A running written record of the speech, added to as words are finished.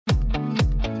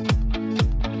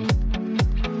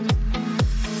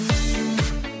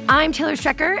I'm Taylor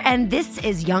Strecker, and this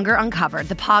is Younger Uncovered,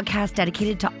 the podcast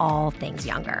dedicated to all things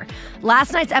younger.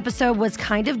 Last night's episode was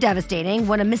kind of devastating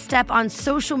when a misstep on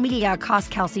social media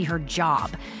cost Kelsey her job.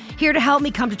 Here to help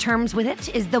me come to terms with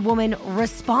it is the woman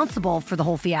responsible for the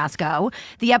whole fiasco,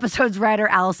 the episode's writer,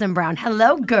 Allison Brown.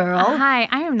 Hello, girl. Hi,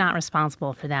 I am not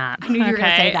responsible for that. I knew you were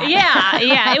going to say that.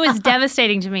 Yeah, it was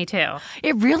devastating to me, too.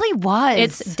 It really was.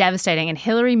 It's devastating, and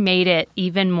Hillary made it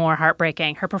even more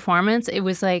heartbreaking. Her performance, it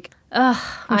was like,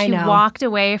 when she walked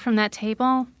away from that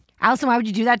table. Allison, why would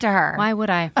you do that to her? Why would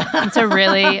I? It's a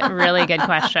really, really good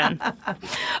question that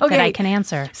I can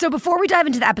answer. So before we dive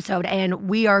into the episode, and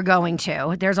we are going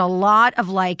to, there's a lot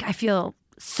of I feel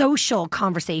social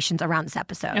conversations around this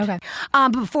episode. Okay. But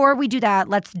before we do that,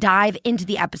 let's dive into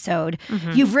the episode.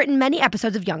 Mm-hmm. You've written many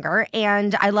episodes of Younger,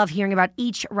 and I love hearing about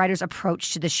each writer's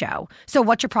approach to the show. So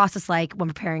what's your process like when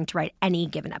preparing to write any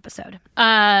given episode?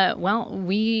 Well,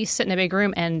 we sit in a big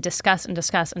room and discuss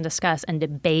and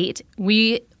debate.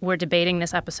 We were debating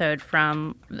this episode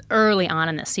from early on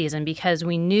in this season because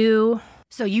we knew...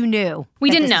 So you knew. We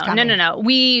didn't know. No.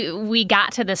 We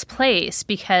got to this place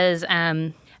because...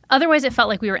 Otherwise, it felt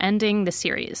like we were ending the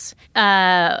series.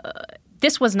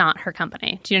 This was not her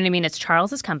company. Do you know what I mean? It's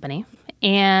Charles's company.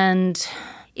 And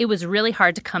it was really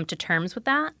hard to come to terms with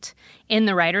that in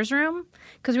the writer's room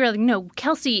because we were like, no,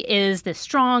 Kelsey is this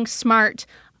strong, smart,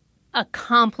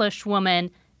 accomplished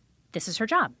woman. This is her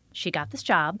job. She got this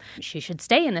job. She should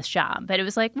stay in this job. But it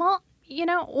was like, well,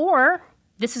 or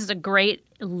this is a great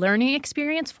learning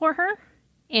experience for her.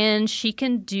 And she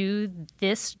can do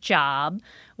this job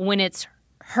when it's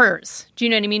hers. Do you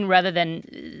know what I mean? Rather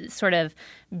than sort of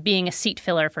being a seat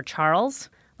filler for Charles.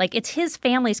 Like, it's his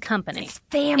family's company.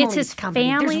 It's his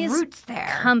family's There's roots there.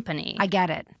 Company. I get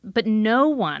it. But no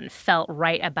one felt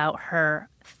right about her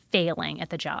failing at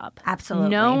the job. Absolutely.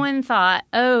 No one thought,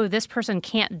 oh, this person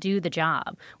can't do the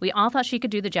job. We all thought she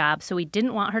could do the job, so we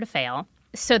didn't want her to fail.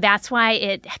 So that's why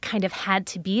it kind of had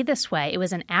to be this way. It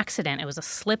was an accident. It was a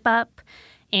slip up.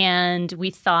 And we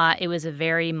thought it was a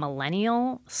very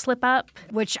millennial slip-up.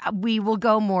 Which we will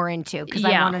go more into because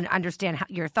I want to understand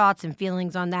your thoughts and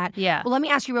feelings on that. Yeah. Well, let me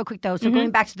ask you real quick, though. So going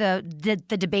back to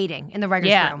the debating in the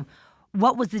writer's room,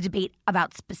 what was the debate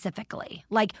about specifically?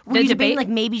 Like, were you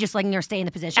debating maybe just letting her stay in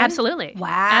the position? Absolutely.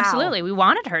 Wow. Absolutely. We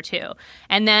wanted her to.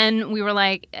 And then we were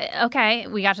like, okay,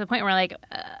 we got to the point where we're like,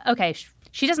 okay,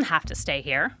 she doesn't have to stay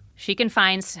here. She can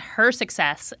find her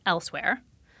success elsewhere.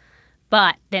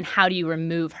 But then how do you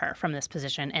remove her from this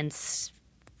position and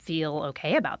feel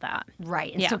okay about that?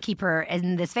 Right, and still keep her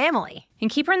in this family.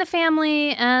 And keep her in the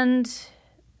family and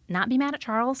not be mad at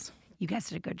Charles. You guys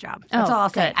did a good job. That's all I'll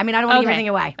say. Good. I mean, I don't want to give anything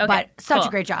away, but such cool.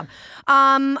 a great job.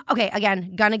 Okay,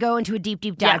 again, gonna go into a deep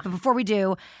dive. Yeah. But before we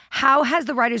do, how has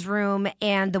the writer's room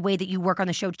and the way that you work on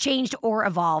the show changed or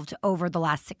evolved over the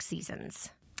last 6 seasons?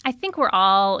 I think we're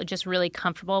all just really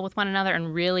comfortable with one another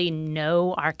and really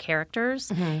know our characters.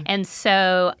 Mm-hmm. And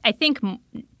so I think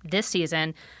this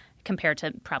season, compared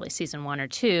to probably season 1 or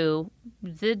 2,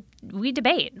 we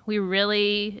debate. We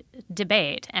really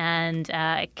debate. And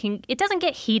it doesn't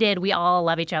get heated. We all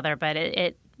love each other, but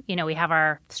we have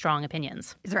our strong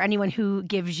opinions. Is there anyone who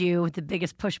gives you the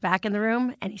biggest pushback in the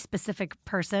room? Any specific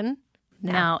person?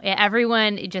 No,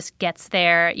 everyone just gets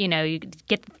there,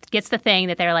 gets the thing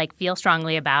that they're like feel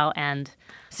strongly about. And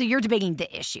so you're debating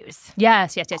the issues.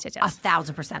 Yes.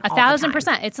 1,000%.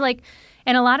 1,000%. It's like,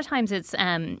 and a lot of times it's,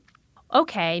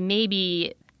 okay,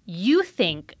 maybe you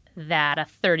think that a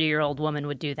 30-year-old woman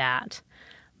would do that,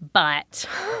 but,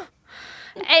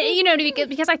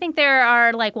 because I think there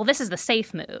are like, well, this is the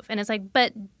safe move. And it's like,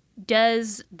 but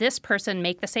does this person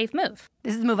make the safe move?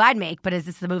 This is the move I'd make, but is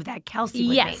this the move that Kelsey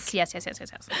would make? Yes.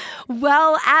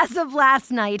 Well, as of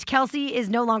last night, Kelsey is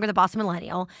no longer the boss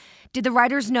millennial. Did the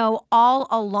writers know all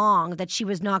along that she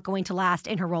was not going to last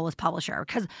in her role as publisher?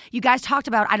 Because you guys talked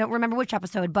about, I don't remember which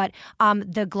episode, but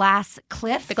the Glass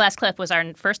Cliff. The Glass Cliff was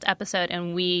our first episode,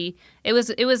 and it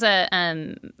was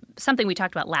a something we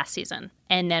talked about last season.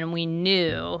 And then we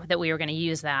knew that we were going to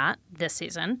use that this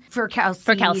season. For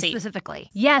Kelsey specifically.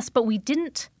 Yes, but we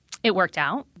didn't. It worked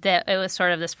out that it was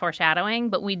sort of this foreshadowing,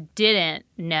 but we didn't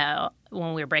know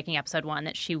when we were breaking episode 1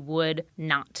 that she would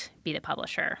not be the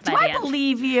publisher. Do I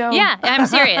believe you? Yeah, I'm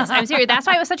serious. That's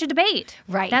why it was such a debate.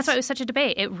 Right. That's why it was such a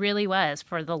debate. It really was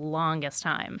for the longest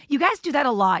time. You guys do that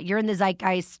a lot. You're in the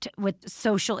zeitgeist with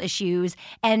social issues.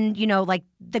 And, like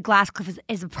the Glass Cliff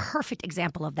is a perfect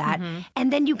example of that. Mm-hmm.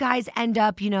 And then you guys end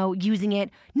up, using it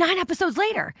 9 episodes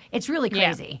later. It's really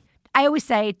crazy. Yeah. I always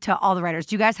say to all the writers,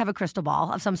 do you guys have a crystal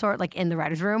ball of some sort, like in the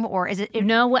writer's room? Or is it...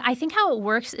 No, I think how it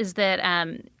works is that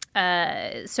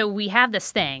so we have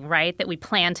this thing, right, that we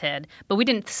planted, but we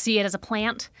didn't see it as a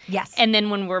plant. Yes. And then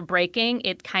when we're breaking,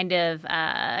 it kind of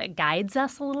guides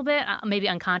us a little bit, maybe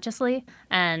unconsciously.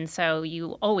 And so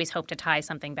you always hope to tie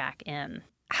something back in.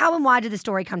 How and why did the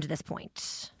story come to this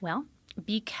point? Well,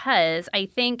 because I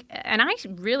think, and I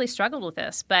really struggled with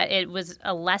this, but it was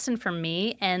a lesson for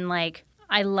me. And like,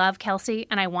 I love Kelsey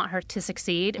and I want her to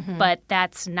succeed, but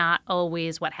that's not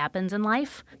always what happens in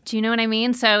life. Do you know what I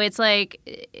mean? So it's like,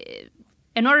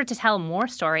 in order to tell more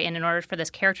story and in order for this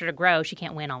character to grow, she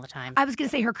can't win all the time. I was going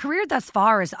to say her career thus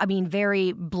far is,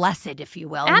 very blessed, if you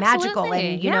will, and magical.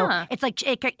 And, you know, it's like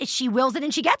she wills it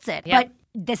and she gets it. Yep. But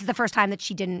this is the first time that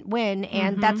she didn't win,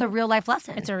 and that's a real life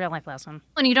lesson. It's a real life lesson.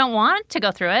 And you don't want to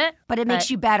go through it. But it makes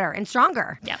you better and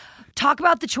stronger. Yeah. Talk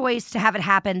about the choice to have it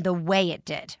happen the way it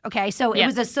did. Okay, so it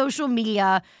was a social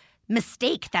media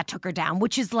mistake that took her down,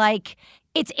 which is like,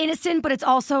 it's innocent, but it's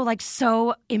also like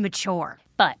so immature.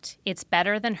 But it's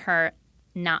better than her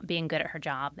not being good at her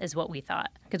job is what we thought,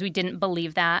 because we didn't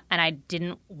believe that, and I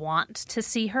didn't want to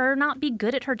see her not be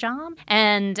good at her job.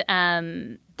 And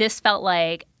this felt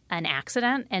like an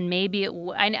accident, and maybe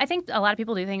I think a lot of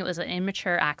people do think it was an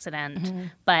immature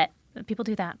accident, but people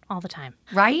do that all the time.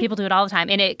 Right? People do it all the time.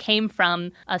 And it came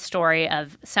from a story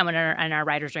of someone in our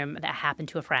writer's room that happened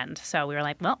to a friend. So we were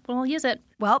like, well, we'll use it.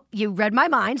 Well, you read my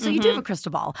mind, so you do have a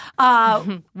crystal ball.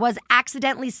 Was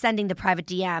accidentally sending the private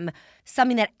DM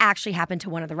something that actually happened to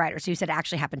one of the writers? So you said it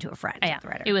actually happened to a friend. Yeah, of the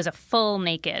writer. it was a full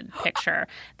naked picture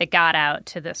that got out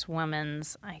to this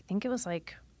woman's, I think it was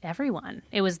like everyone.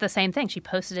 It was the same thing. She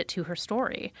posted it to her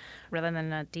story rather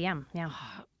than a DM. Yeah.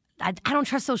 I don't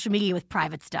trust social media with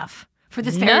private stuff for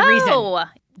this very reason.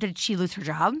 Did she lose her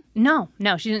job? No,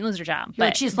 she didn't lose her job.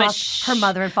 But she's lost her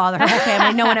mother and father, her whole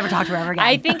family. No one ever talked to her ever again.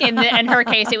 I think in her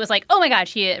case, it was like, oh my God,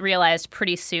 she realized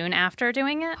pretty soon after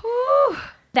doing it.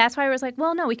 That's why I was like,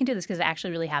 well, no, we can do this because it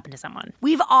actually really happened to someone.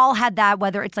 We've all had that,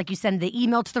 whether it's like you send the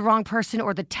email to the wrong person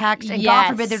or the text, and God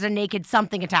forbid there's a naked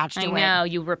something attached to it. I know.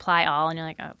 You reply all, and you're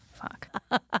like, oh, fuck.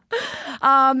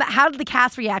 How did the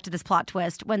cast react to this plot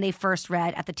twist when they first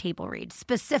read at the table read,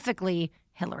 specifically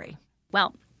Hillary?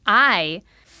 Well, I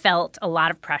felt a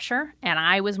lot of pressure, and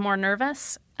I was more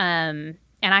nervous, and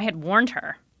I had warned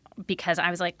her. Because I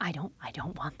was like, I don't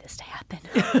want this to happen.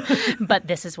 But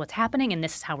this is what's happening, and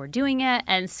this is how we're doing it.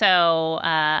 And so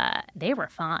they were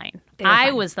fine.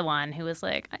 I was the one who was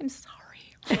like, I'm sorry.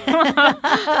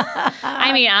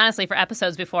 I mean, honestly, for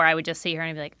episodes before, I would just see her and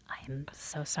I'd be like, I am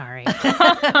so sorry.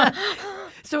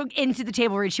 So into the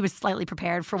table read, she was slightly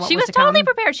prepared for what she was to come? She was totally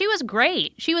prepared. She was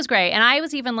great. And I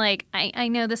was even like, I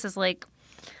know this is like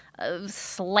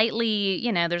slightly,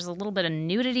 there's a little bit of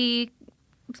nudity.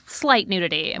 Slight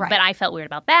nudity, right. But I felt weird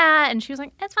about that, and she was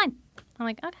like, "It's fine." I'm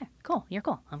like, "Okay, cool, you're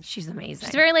cool." She's amazing.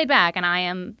 She's very laid back, and I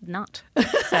am not.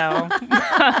 So,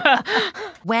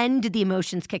 when did the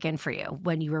emotions kick in for you?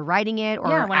 When you were writing it,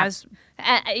 or when I was,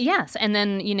 yes, and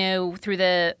then through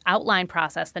the outline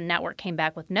process, the network came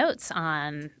back with notes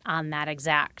on that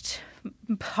exact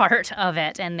part of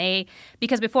it, and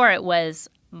because before it was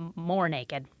more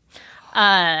naked.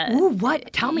 Ooh,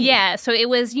 what? Tell me. Yeah, so it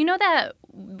was, that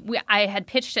I had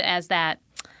pitched it as that.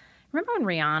 Remember when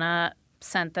Rihanna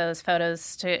sent those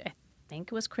photos to, I think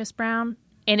it was Chris Brown?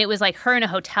 And it was like her in a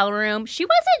hotel room.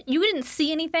 You didn't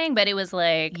see anything, but it was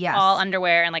like all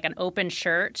underwear and like an open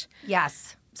shirt.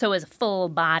 Yes. So it was a full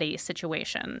body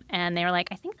situation. And they were like,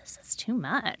 I think this is too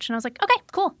much. And I was like, okay,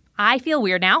 cool. I feel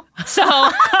weird now. So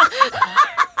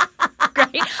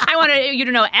great. I wanted you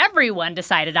to know everyone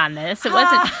decided on this. It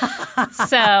wasn't.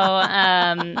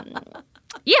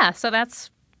 So that's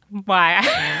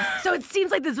why. So it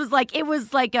seems like it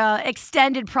was like a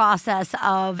extended process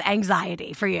of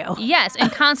anxiety for you. Yes,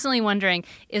 and constantly wondering,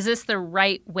 is this the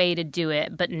right way to do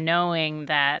it? But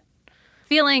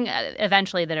feeling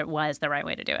eventually that it was the right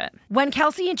way to do it. When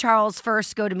Kelsey and Charles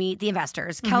first go to meet the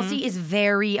investors, Kelsey is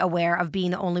very aware of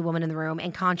being the only woman in the room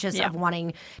and conscious of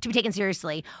wanting to be taken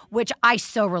seriously, which I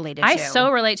so related to. I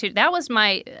so relate to. That was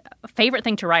my favorite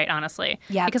thing to write, honestly.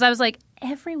 Yeah. Because I was like,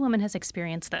 every woman has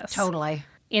experienced this. Totally.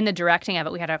 In the directing of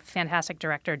it, we had a fantastic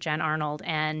director, Jen Arnold,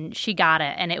 and she got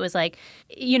it. And it was like,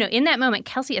 in that moment,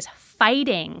 Kelsey is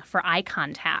fighting for eye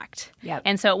contact. Yep.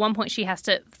 And so at one point, she has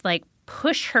to,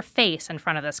 push her face in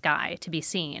front of this guy to be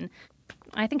seen.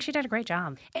 I think she did a great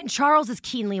job. And Charles is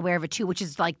keenly aware of it, too, which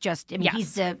is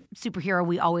he's the superhero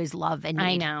we always love and need.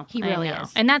 I know. He really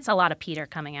is. And that's a lot of Peter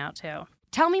coming out, too.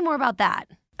 Tell me more about that.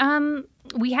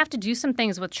 We have to do some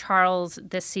things with Charles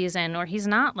this season, or he's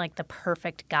not like the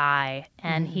perfect guy.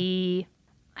 And he's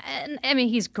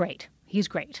great. He's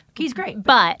great. He's great.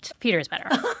 But Peter is better.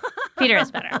 Peter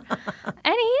is better.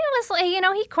 And he was like,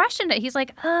 he questioned it. He's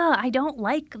like, I don't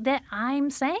like that I'm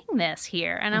saying this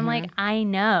here. And I'm like, I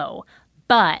know,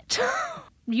 but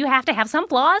you have to have some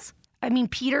flaws. I mean,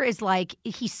 Peter is like,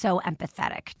 he's so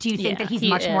empathetic. Do you think that he's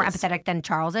much more empathetic than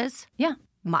Charles is? Yeah.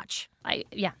 Much.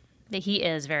 He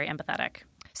is very empathetic.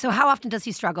 So how often does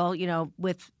he struggle,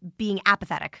 with being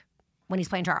apathetic when he's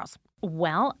playing Charles?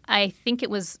 Well, I think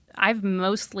I've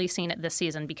mostly seen it this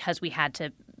season because we had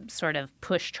to sort of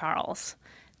push Charles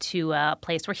to a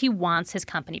place where he wants his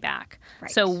company back. Right.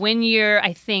 So when you're,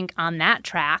 I think, on that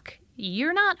track,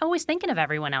 you're not always thinking of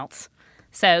everyone else.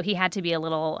 So he had to be a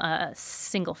little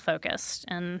single-focused.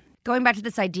 And going back to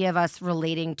this idea of us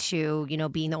relating to,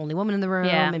 being the only woman in the room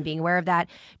and being aware of that,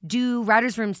 do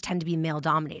writers' rooms tend to be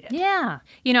male-dominated? Yeah.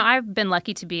 I've been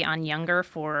lucky to be on Younger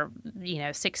for,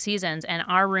 6 seasons, and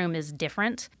our room is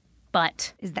different,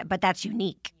 but that's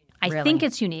unique. I think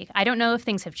it's unique. I don't know if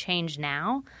things have changed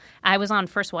now. I was on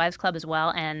First Wives Club as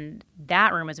well, and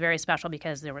that room was very special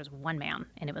because there was one man,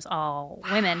 and it was all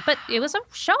women. But it was a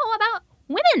show about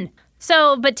women.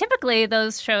 So, but typically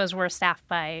those shows were staffed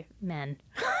by men.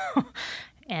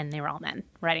 And they were all men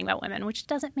writing about women, which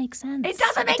doesn't make sense. It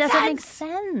doesn't make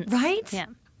sense. Right? Yeah.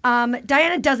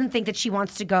 Diana doesn't think that she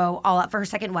wants to go all out for her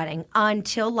second wedding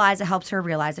until Liza helps her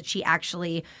realize that she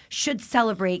actually should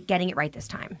celebrate getting it right this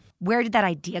time. Where did that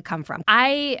idea come from?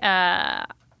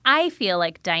 I feel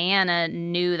like Diana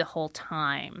knew the whole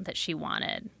time that she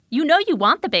wanted. You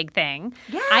want the big thing.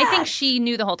 Yes. I think she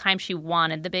knew the whole time she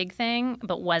wanted the big thing,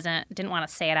 but didn't want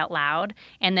to say it out loud.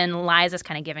 And then Liza's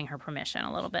kind of giving her permission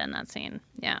a little bit in that scene.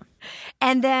 Yeah.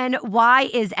 And then why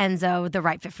is Enzo the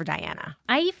right fit for Diana?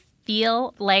 I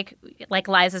feel like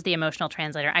Liza's the emotional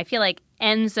translator. I feel like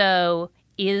Enzo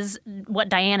is what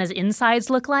Diana's insides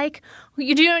look like. Do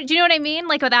you know what I mean?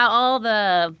 Like without all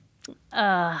the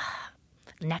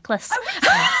necklace.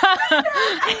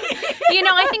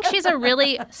 I think she's a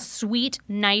really sweet,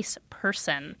 nice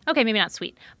person. Okay, maybe not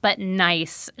sweet, but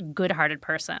nice, good-hearted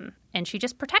person. And she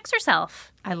just protects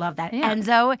herself. I love that. Yeah.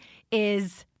 Enzo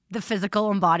is the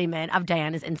physical embodiment of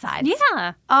Diana's insides.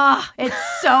 Yeah. Oh,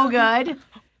 it's so good.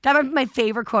 That might be my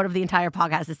favorite quote of the entire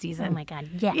podcast this season. Oh, my God.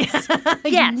 Yes.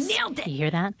 Yes. You nailed it. You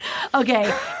hear that?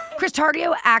 Okay. Chris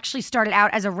Tardio actually started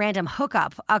out as a random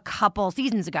hookup a couple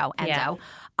seasons ago, Enzo. Yeah.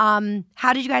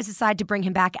 How did you guys decide to bring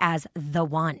him back as the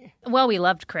one? Well, we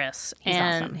loved Chris. He's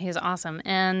awesome. He's awesome.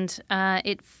 And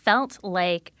it felt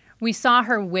like we saw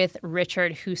her with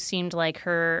Richard, who seemed like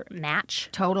her match.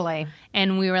 Totally.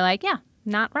 And we were like, yeah,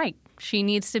 not right. She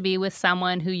needs to be with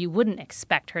someone who you wouldn't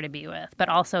expect her to be with, but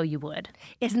also you would.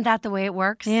 Isn't that the way it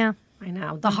works? Yeah. I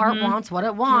know. The heart wants what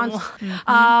it wants.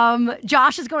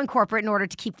 Josh is going corporate in order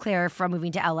to keep Claire from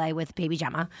moving to LA with baby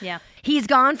Gemma. Yeah. He's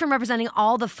gone from representing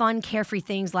all the fun, carefree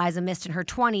things Liza missed in her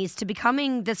 20s to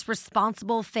becoming this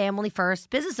responsible, family-first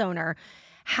business owner.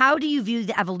 How do you view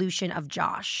the evolution of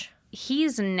Josh?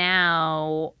 He's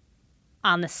now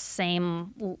on the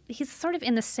same – he's sort of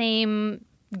in the same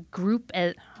group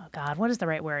as – oh, God, what is the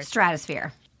right word?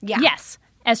 Stratosphere. Yeah. Yes,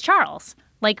 as Charles.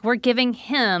 Like, we're giving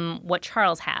him what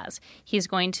Charles has. He's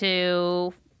going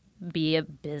to be a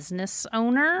business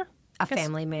owner. A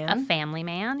family man. A family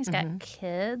man. He's got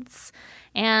kids.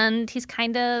 And he's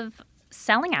kind of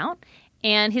selling out.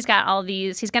 And he's got all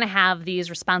these – he's going to have these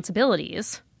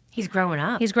responsibilities. He's growing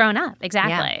up. He's grown up,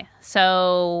 exactly. Yeah.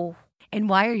 So – and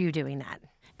why are you doing that?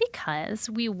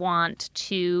 Because we want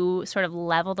to sort of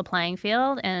level the playing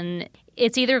field. And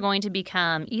it's either going to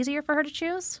become easier for her to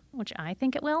choose, which I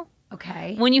think it will.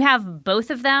 Okay. When you have both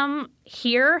of them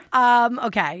here.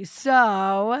 Okay.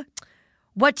 So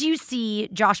what do you see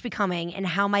Josh becoming and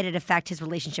how might it affect his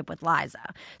relationship with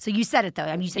Liza? So you said it, though.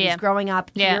 I mean, you said he's growing up.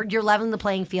 Yeah. You're leveling the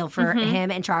playing field for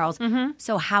him and Charles.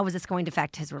 So how is this going to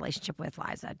affect his relationship with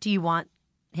Liza? Do you want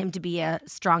him to be a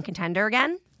strong contender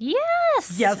again?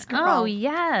 Yes. Yes, girl. Oh,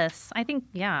 yes. I think,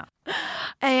 yeah.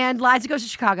 And Liza goes to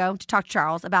Chicago to talk to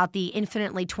Charles about the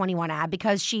Infinitely 21 ad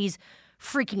because she's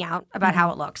freaking out about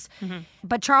how it looks.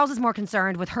 But Charles is more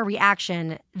concerned with her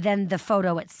reaction than the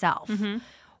photo itself.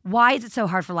 Why is it so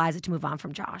hard for Liza to move on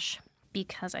from Josh?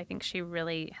 Because I think she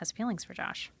really has feelings for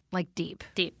Josh. Like deep.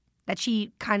 Deep. That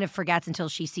she kind of forgets until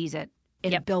she sees it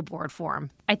in a billboard form.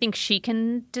 I think she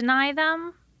can deny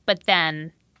them, but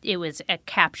then it was a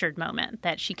captured moment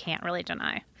that she can't really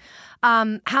deny.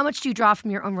 How much do you draw from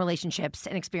your own relationships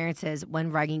and experiences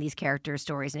when writing these characters,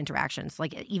 stories, and interactions?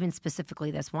 Like even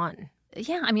specifically this one?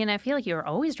 Yeah, I mean, I feel like you're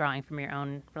always drawing from your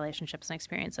own relationships and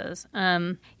experiences.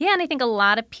 And I think a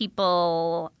lot of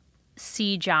people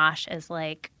see Josh as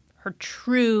like her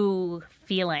true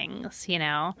feelings,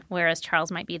 whereas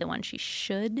Charles might be the one she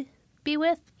should be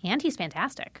with. And he's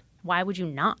fantastic. why would you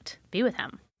not be with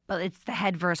him? But it's the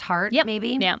head versus heart, Yep.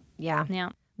 maybe? Yeah. Yeah. Yeah.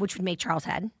 Which would make Charles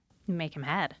head. Make him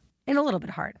head. And a little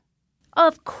bit heart.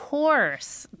 Of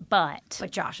course, but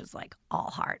But Josh is like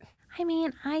all heart. I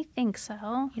mean, I think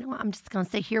so. You know what? I'm just going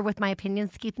to sit here with my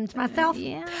opinions to keep them to myself.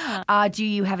 Yeah. Do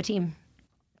you have a team?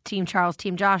 Team Charles,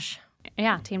 Team Josh?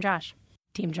 Yeah, Team Josh.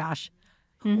 Team Josh.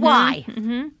 Why?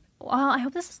 Mm-hmm. Well, I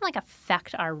hope this doesn't like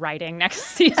affect our writing next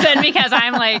season because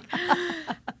I'm like,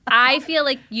 I feel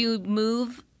like you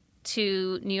move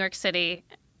to New York City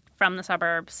from the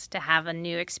suburbs to have a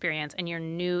new experience, and your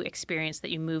new experience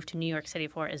that you move to New York City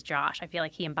for is Josh. I feel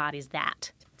like he embodies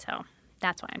that. So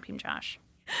that's why I'm Team Josh.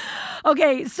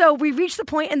 Okay, so we reached the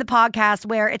point in the podcast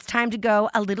where it's time to go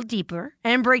a little deeper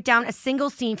and break down a single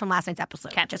scene from last night's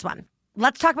episode. Okay. Just one.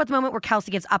 Let's talk about the moment where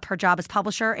Kelsey gives up her job as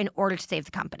publisher in order to save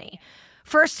the company.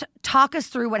 First, talk us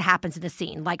through what happens in the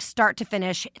scene, like start to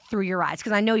finish through your eyes,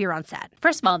 because I know you're on set.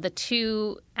 First of all, the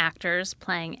two actors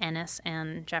playing Ennis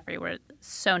and Jeffrey were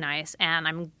so nice, and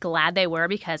I'm glad they were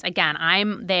because, again,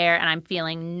 I'm there and I'm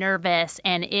feeling nervous,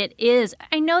 and it is,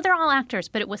 I know they're all actors,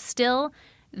 but it was still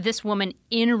this woman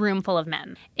in a room full of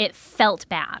men. It felt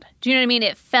bad. Do you know what I mean?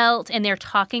 It felt, and they're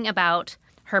talking about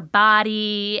her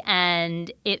body,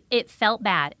 and it felt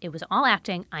bad. It was all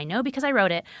acting. I know because I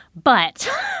wrote it, but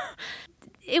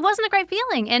it wasn't a great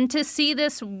feeling. And to see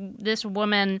this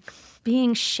woman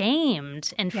being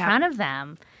shamed in front of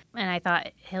them, and I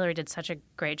thought Hillary did such a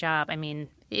great job. I mean,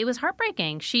 it was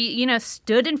heartbreaking. She,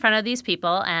 stood in front of these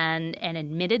people and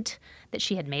admitted that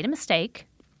she had made a mistake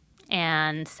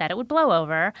and said it would blow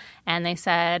over. And they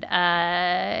said,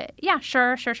 yeah,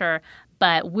 sure.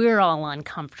 But we're all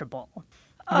uncomfortable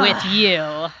with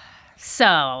you.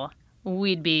 So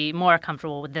we'd be more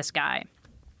comfortable with this guy.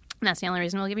 And that's the only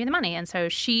reason we'll give you the money. And so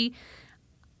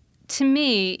to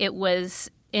me, it was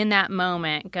in that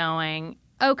moment going,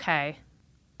 okay,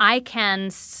 I can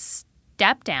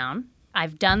step down.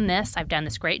 I've done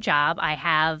this great job. I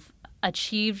have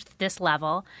achieved this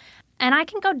level. And I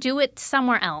can go do it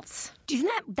somewhere else. Do you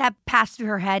think that passed through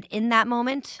her head in that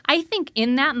moment? I think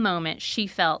in that moment, she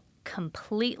felt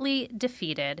completely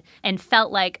defeated and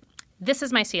felt like, this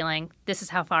is my ceiling. This is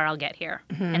how far I'll get here.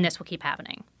 Mm-hmm. And this will keep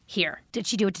happening here. Did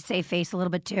she do it to save face a little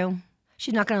bit too?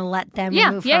 She's not going to let them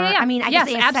remove her. Yeah. I mean, I guess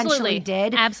they essentially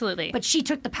did. Absolutely. But she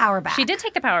took the power back. She did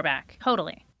take the power back.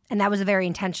 Totally. And that was a very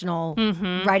intentional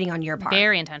writing on your part.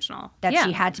 Very intentional. That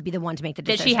she had to be the one to make the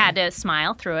decision. That she had to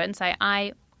smile through it and say,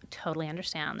 I totally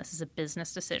understand. This is a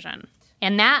business decision.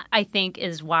 And that, I think,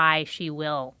 is why she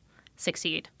will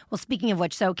succeed. Well, speaking of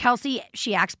which, so Kelsey,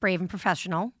 she acts brave and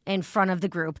professional in front of the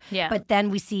group. Yeah. But then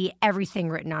we see everything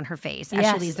written on her face as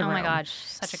she leaves the room. Oh, my God.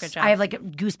 Such a good job. I have like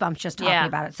goosebumps just talking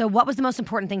about it. So what was the most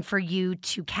important thing for you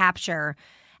to capture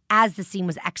as the scene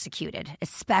was executed,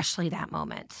 especially that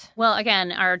moment? Well,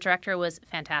 again, our director was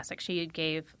fantastic. She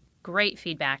gave great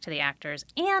feedback to the actors.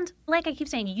 And like I keep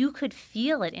saying, you could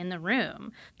feel it in the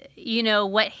room.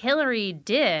 What Hillary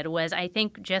did was, I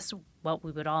think, just what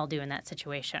we would all do in that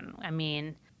situation. I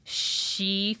mean,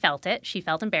 she felt it. She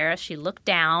felt embarrassed. She looked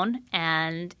down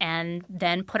and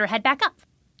then put her head back up.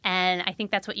 And I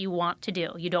think that's what you want to do.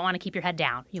 You don't want to keep your head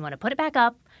down. You want to put it back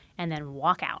up and then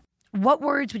walk out. What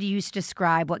words would you use to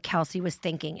describe what Kelsey was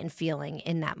thinking and feeling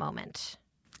in that moment?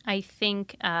 I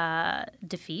think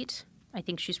defeat. I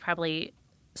think she's probably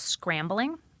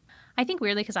scrambling. I think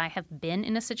weirdly because I have been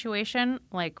in a situation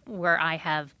like where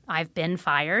I've been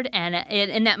fired, and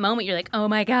in that moment you're like, oh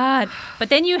my God. But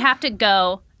then you have to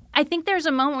go. I think there's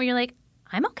a moment where you're like,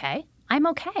 I'm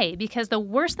okay because the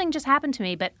worst thing just happened to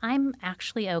me, but I'm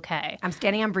actually okay. I'm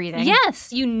standing, I'm breathing.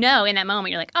 Yes, in that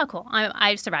moment you're like, oh cool,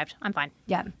 I survived, I'm fine.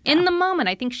 Yeah. In the moment,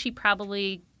 I think she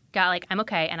probably got like, I'm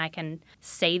okay, and I can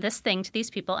say this thing to these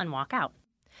people and walk out.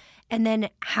 And then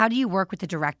how do you work with the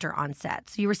director on set?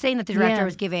 So you were saying that the director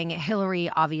was giving Hillary,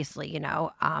 obviously,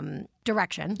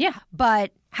 direction. Yeah.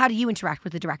 But how do you interact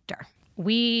with the director?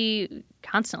 We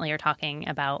constantly are talking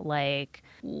about like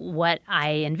what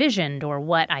I envisioned or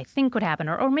what I think would happen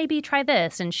or maybe try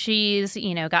this. And she's,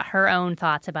 got her own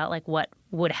thoughts about like what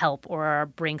would help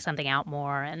or bring something out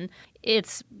more. And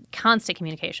it's constant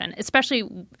communication, especially,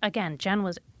 again, Jen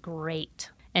was great.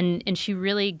 And she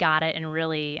really got it and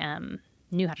really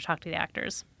knew how to talk to the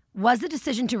actors. Was the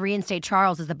decision to reinstate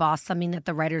Charles as the boss something that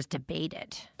the writers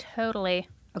debated? Totally.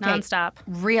 Okay. Nonstop.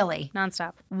 Really?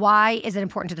 Nonstop. Why is it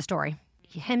important to the story?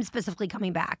 Him specifically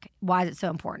coming back. Why is it so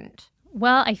important?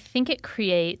 Well, I think it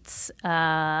creates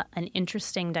an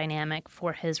interesting dynamic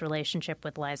for his relationship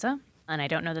with Liza. And I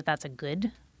don't know that that's a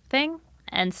good thing.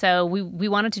 And so we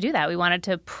wanted to do that. We wanted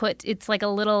to it's like a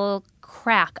little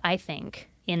crack, I think,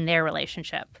 in their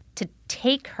relationship. To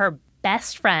take her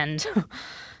best friend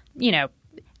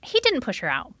he didn't push her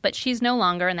out, but she's no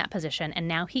longer in that position, and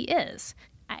now he is.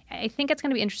 I think it's going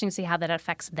to be interesting to see how that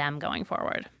affects them going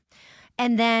forward.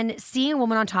 And then seeing a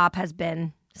woman on top has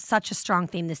been such a strong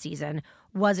theme this season.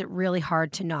 Was it really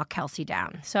hard to knock Kelsey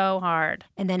down? So hard.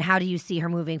 And then how do you see her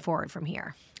moving forward from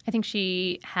here? I think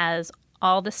she has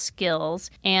all the skills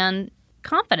and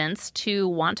confidence to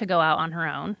want to go out on her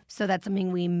own. So that's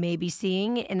something we may be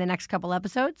seeing in the next couple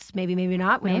episodes. Maybe, maybe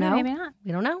not. We don't know. Maybe not.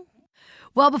 We don't know.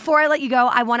 Well, before I let you go,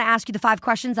 I want to ask you the 5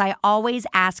 questions I always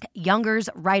ask Younger's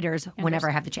writers whenever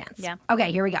I have the chance. Yeah.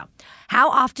 Okay, here we go. How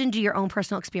often do your own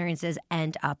personal experiences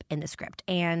end up in the script?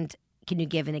 And can you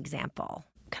give an example?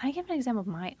 Can I give an example of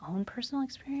my own personal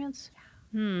experience?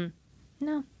 No.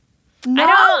 No.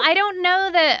 I don't know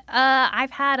that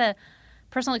I've had a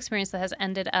personal experience that has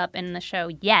ended up in the show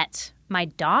yet. My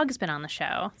dog's been on the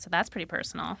show, so that's pretty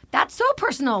personal. That's so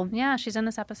personal. Yeah, she's in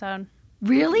this episode.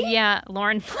 Really? Yeah,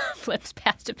 Lauren flips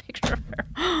past a picture of her.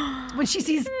 When she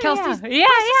sees Kelsey's Yeah.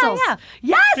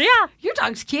 Yes! Yeah. Your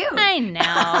dog's cute. I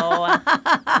know.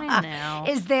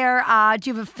 Is there, do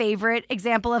you have a favorite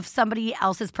example of somebody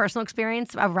else's personal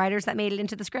experience of writers that made it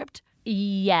into the script?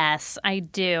 Yes, I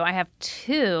do. I have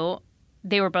 2.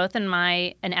 They were both in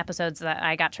episodes that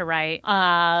I got to write.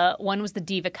 One was the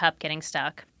Diva Cup getting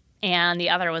stuck, and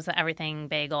the other was the everything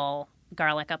bagel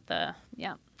garlic up the,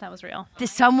 that was real.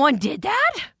 Someone did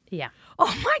that? Yeah.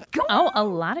 Oh my God. Oh, a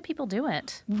lot of people do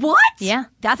it. What? Yeah.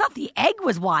 I thought the egg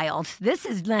was wild. This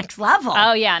is next level.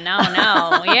 Oh, yeah. No.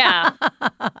 Yeah.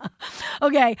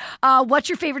 Okay. What's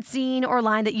your favorite scene or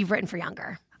line that you've written for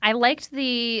Younger? I liked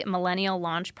the millennial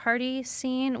launch party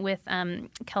scene with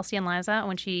Kelsey and Liza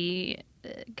when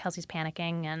Kelsey's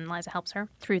panicking and Liza helps her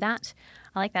through that.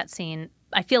 I like that scene.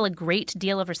 I feel a great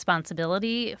deal of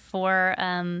responsibility for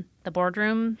the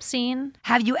boardroom scene.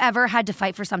 Have you ever had to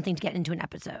fight for something to get into an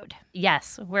episode?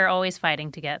 Yes, we're always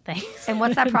fighting to get things. And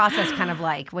what's that process kind of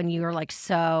like when you're like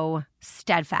so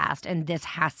steadfast and this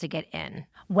has to get in?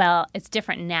 Well, it's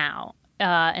different now.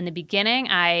 In the beginning,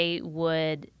 I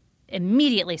would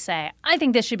immediately say, I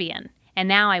think this should be in. And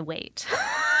now I wait.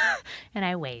 And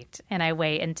I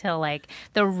wait until like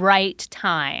the right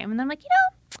time. And I'm like,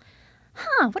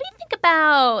 what do you think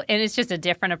about? And it's just a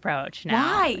different approach now.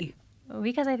 Why?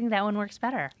 Because I think that one works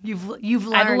better. You've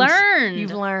learned. I've learned.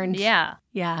 You've learned. Yeah.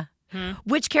 Yeah.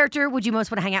 Which character would you most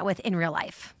want to hang out with in real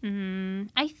life?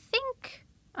 I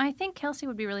think Kelsey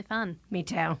would be really fun. Me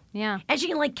too. Yeah. And she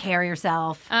can like carry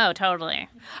herself. Oh, totally.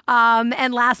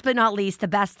 And last but not least, the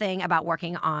best thing about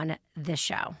working on this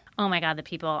show. Oh my God, the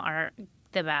people are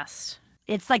the best.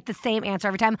 It's like the same answer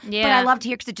every time. Yeah. But I love to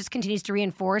hear because it just continues to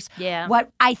reinforce what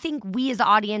I think we as the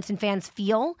audience and fans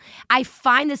feel. I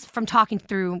find this from talking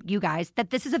through you guys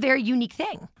that this is a very unique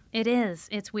thing. It is.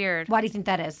 It's weird. Why do you think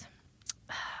that is?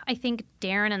 I think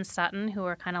Darren and Sutton, who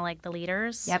are kind of like the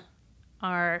leaders,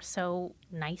 are so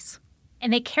nice.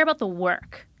 And they care about the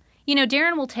work.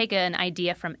 Darren will take an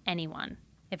idea from anyone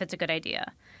if it's a good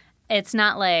idea. It's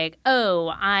not like,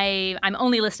 I'm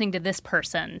only listening to this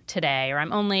person today, or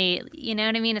I'm only, you know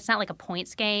what I mean? It's not like a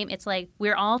points game. It's like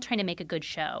we're all trying to make a good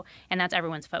show, and that's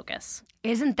everyone's focus.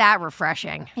 Isn't that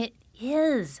refreshing? It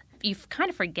is. You kind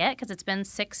of forget because it's been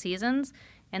 6 seasons,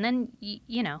 and then,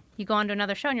 you go on to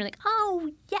another show, and you're like,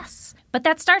 oh, yes. But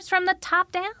that starts from the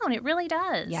top down. It really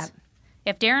does. Yeah.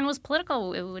 If Darren was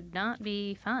political, it would not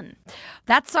be fun.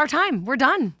 That's our time. We're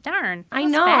done. Darn. I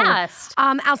know. Fast.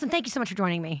 Allison, thank you so much for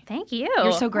joining me. Thank you.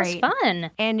 You're so great. It was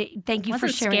fun. And thank you for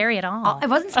sharing. It wasn't scary at all. It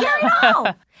wasn't scary at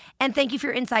all. And thank you for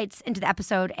your insights into the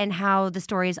episode and how the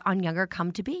stories on Younger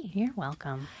come to be. You're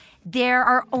welcome. There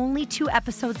are only 2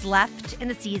 episodes left in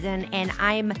the season, and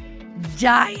I'm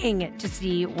dying to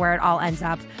see where it all ends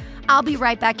up. I'll be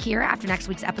right back here after next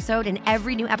week's episode and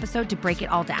every new episode to break it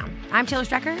all down. I'm Taylor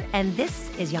Strecker, and this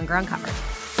is Younger Uncovered.